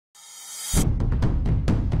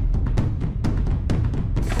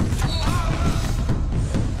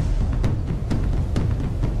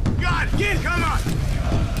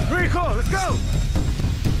door. Let's go.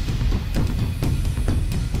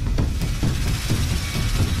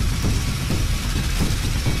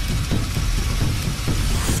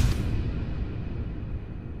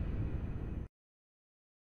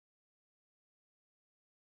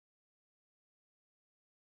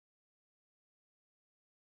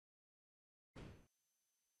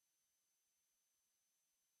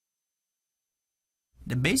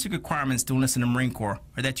 The basic requirements to enlist in the Marine Corps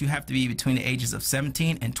are that you have to be between the ages of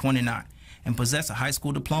 17 and 29 and possess a high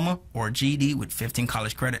school diploma or a GED with 15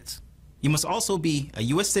 college credits. You must also be a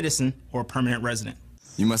U.S. citizen or a permanent resident.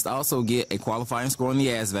 You must also get a qualifying score on the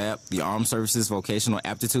ASVAB, the Armed Services Vocational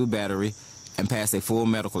Aptitude Battery, and pass a full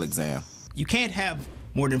medical exam. You can't have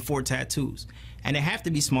more than 4 tattoos, and they have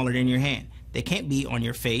to be smaller than your hand. They can't be on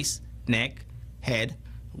your face, neck, head,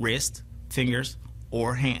 wrist, fingers,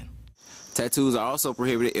 or hand. Tattoos are also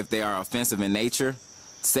prohibited if they are offensive in nature,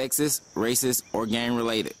 sexist, racist, or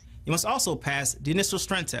gang-related. You must also pass the initial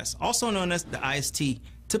strength test, also known as the IST.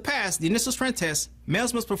 To pass the initial strength test,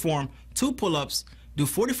 males must perform 2 pull-ups, do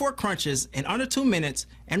 44 crunches in under 2 minutes,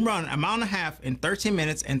 and run a mile and a half in 13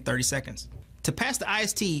 minutes and 30 seconds. To pass the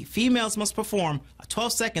IST, females must perform a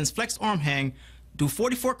 12 seconds flex arm hang, do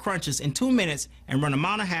 44 crunches in 2 minutes, and run a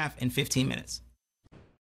mile and a half in 15 minutes.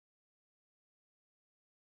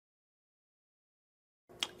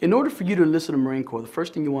 In order for you to enlist in the Marine Corps, the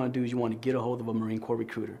first thing you want to do is you want to get a hold of a Marine Corps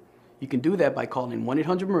recruiter. You can do that by calling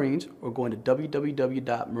 1-800-MARINES or going to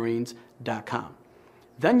www.marines.com.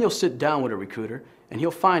 Then you'll sit down with a recruiter and he'll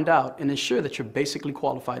find out and ensure that you're basically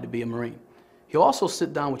qualified to be a Marine. He'll also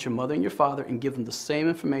sit down with your mother and your father and give them the same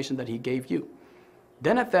information that he gave you.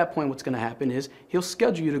 Then at that point what's going to happen is he'll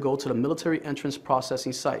schedule you to go to the Military Entrance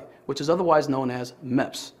Processing Site, which is otherwise known as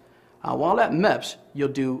MEPS. While at MEPS, you'll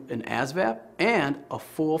do an ASVAB and a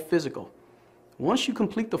full physical. Once you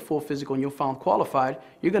complete the full physical and you're found qualified,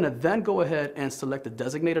 you're going to then go ahead and select a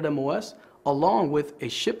designated MOS along with a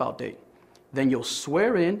ship-out date. Then you'll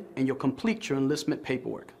swear in and you'll complete your enlistment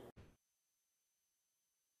paperwork.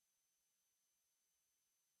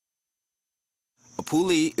 A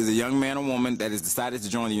poolee is a young man or woman that has decided to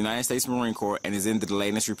join the United States Marine Corps and is in the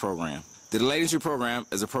delayed entry program. The delayed entry program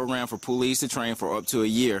is a program for poolees to train for up to a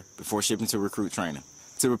year before shipping to recruit training.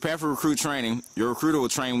 To prepare for recruit training, your recruiter will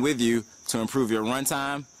train with you to improve your run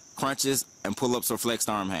time, crunches, and pull-ups or flexed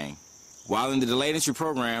arm hang. While in the delayed entry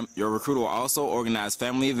program, your recruiter will also organize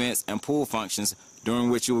family events and pool functions during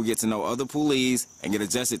which you will get to know other poolees and get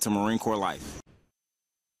adjusted to Marine Corps life.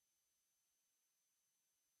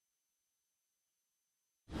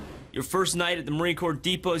 Your first night at the Marine Corps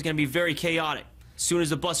depot is going to be very chaotic. As soon as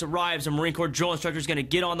the bus arrives, a Marine Corps drill instructor is going to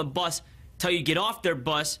get on the bus, tell you to get off their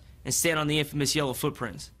bus, and stand on the infamous yellow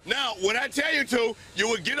footprints. Now, when I tell you to, you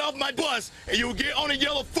will get off my bus and you will get on the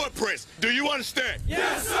yellow footprints. Do you understand?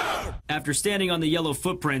 Yes, sir! After standing on the yellow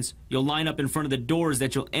footprints, you'll line up in front of the doors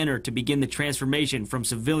that you'll enter to begin the transformation from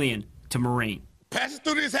civilian to Marine. Passing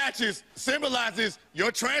through these hatches symbolizes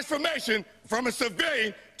your transformation from a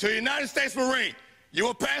civilian to a United States Marine. You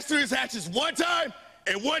will pass through these hatches one time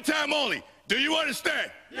and one time only. Do you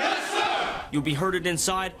understand? Yes, sir! You'll be herded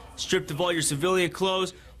inside, stripped of all your civilian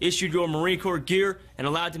clothes, issued your Marine Corps gear, and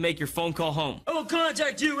allowed to make your phone call home. I will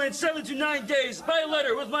contact you in 7 to 9 days by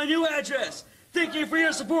letter with my new address. Thank you for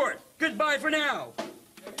your support. Goodbye for now.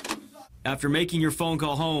 After making your phone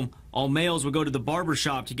call home, all males will go to the barber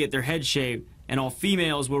shop to get their head shaved, and all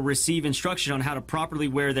females will receive instruction on how to properly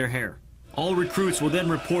wear their hair. All recruits will then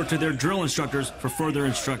report to their drill instructors for further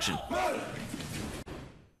instruction.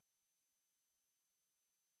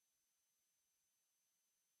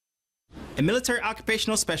 A military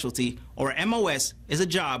occupational specialty, or MOS, is a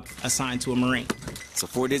job assigned to a Marine. It's a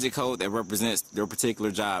 4-digit code that represents your particular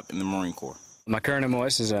job in the Marine Corps. My current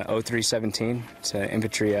MOS is a 0317. It's an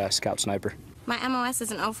infantry scout sniper. My MOS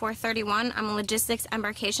is an 0431. I'm a logistics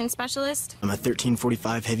embarkation specialist. I'm a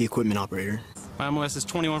 1345 heavy equipment operator. My MOS is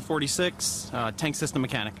 2146, tank system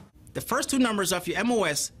mechanic. The first 2 numbers of your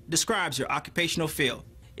MOS describes your occupational field.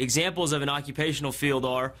 Examples of an occupational field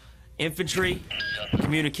are infantry,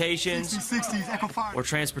 communications, or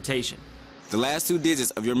transportation. The last 2 digits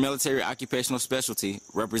of your military occupational specialty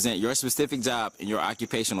represent your specific job in your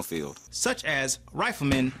occupational field, such as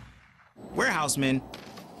rifleman, warehouseman,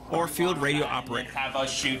 or field radio operator. Have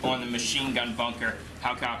us shoot on the machine gun bunker.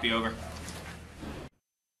 How copy, over?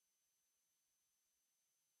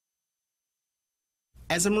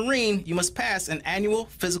 As a Marine, you must pass an annual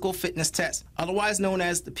physical fitness test, otherwise known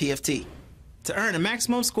as the PFT. To earn a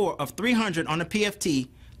maximum score of 300 on the PFT,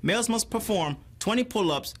 males must perform 20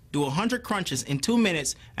 pull-ups, do 100 crunches in 2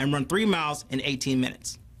 minutes, and run 3 miles in 18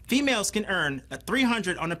 minutes. Females can earn a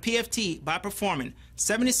 300 on a PFT by performing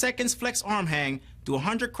 70 seconds flex arm hang, do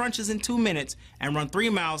 100 crunches in 2 minutes, and run 3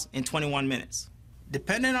 miles in 21 minutes.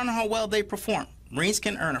 Depending on how well they perform, Marines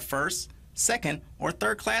can earn a first, second, or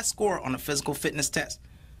third class score on a physical fitness test.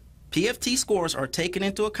 PFT scores are taken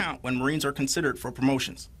into account when Marines are considered for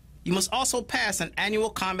promotions. You must also pass an annual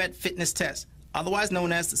combat fitness test, otherwise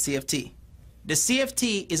known as the CFT. The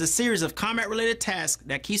CFT is a series of combat-related tasks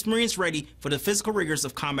that keeps Marines ready for the physical rigors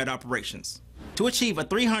of combat operations. To achieve a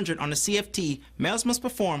 300 on the CFT, males must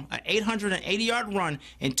perform an 880-yard run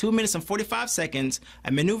in 2 minutes and 45 seconds,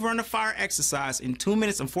 a maneuver under fire exercise in 2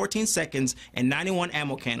 minutes and 14 seconds, and 91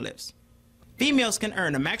 ammo can lifts. Females can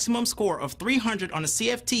earn a maximum score of 300 on the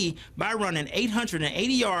CFT by running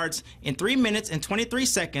 880 yards in 3 minutes and 23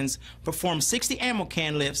 seconds, perform 60 ammo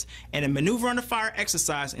can lifts, and a maneuver under fire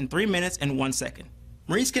exercise in 3 minutes and 1 second.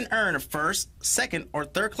 Marines can earn a first, second, or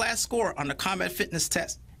third class score on the combat fitness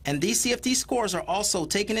test, and these CFT scores are also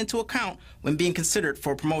taken into account when being considered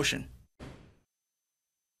for promotion.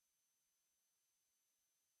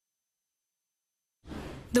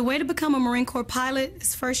 The way to become a Marine Corps pilot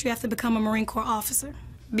is first you have to become a Marine Corps officer.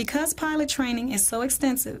 Because pilot training is so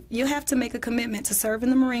extensive, you have to make a commitment to serve in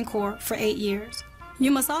the Marine Corps for 8 years. You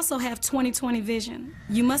must also have 20/20 vision.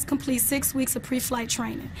 You must complete 6 weeks of pre-flight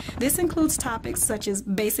training. This includes topics such as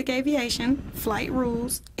basic aviation, flight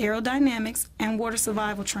rules, aerodynamics, and water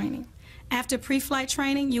survival training. After pre-flight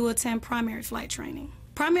training, you will attend primary flight training.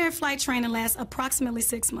 Primary flight training lasts approximately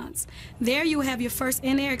 6 months. There you will have your first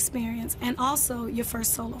in-air experience and also your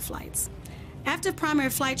first solo flights. After primary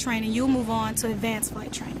flight training, you'll move on to advanced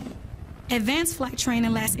flight training. Advanced flight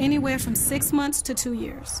training lasts anywhere from 6 months to 2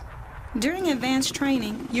 years. During advanced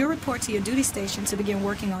training, you'll report to your duty station to begin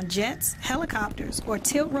working on jets, helicopters, or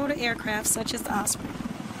tilt-rotor aircraft such as the Osprey.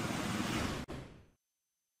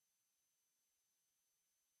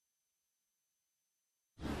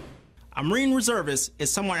 A Marine reservist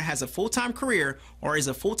is someone that has a full-time career or is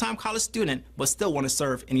a full-time college student but still want to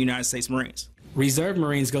serve in the United States Marines. Reserve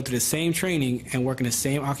Marines go through the same training and work in the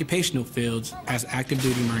same occupational fields as active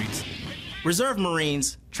duty Marines. Reserve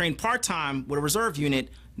Marines train part-time with a reserve unit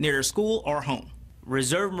near their school or home.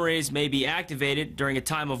 Reserve Marines may be activated during a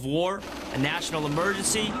time of war, a national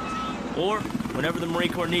emergency, or whenever the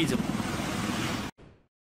Marine Corps needs them.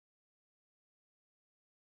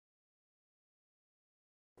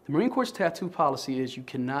 The Marine Corps' tattoo policy is you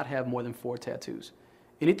cannot have more than 4 tattoos.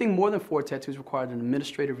 Anything more than 4 tattoos requires an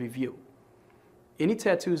administrative review. Any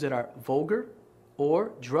tattoos that are vulgar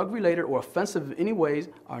or drug-related or offensive in any ways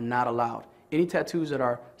are not allowed. Any tattoos that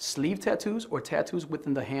are sleeve tattoos or tattoos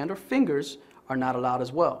within the hand or fingers are not allowed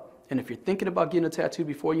as well. And if you're thinking about getting a tattoo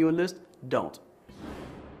before you enlist, don't.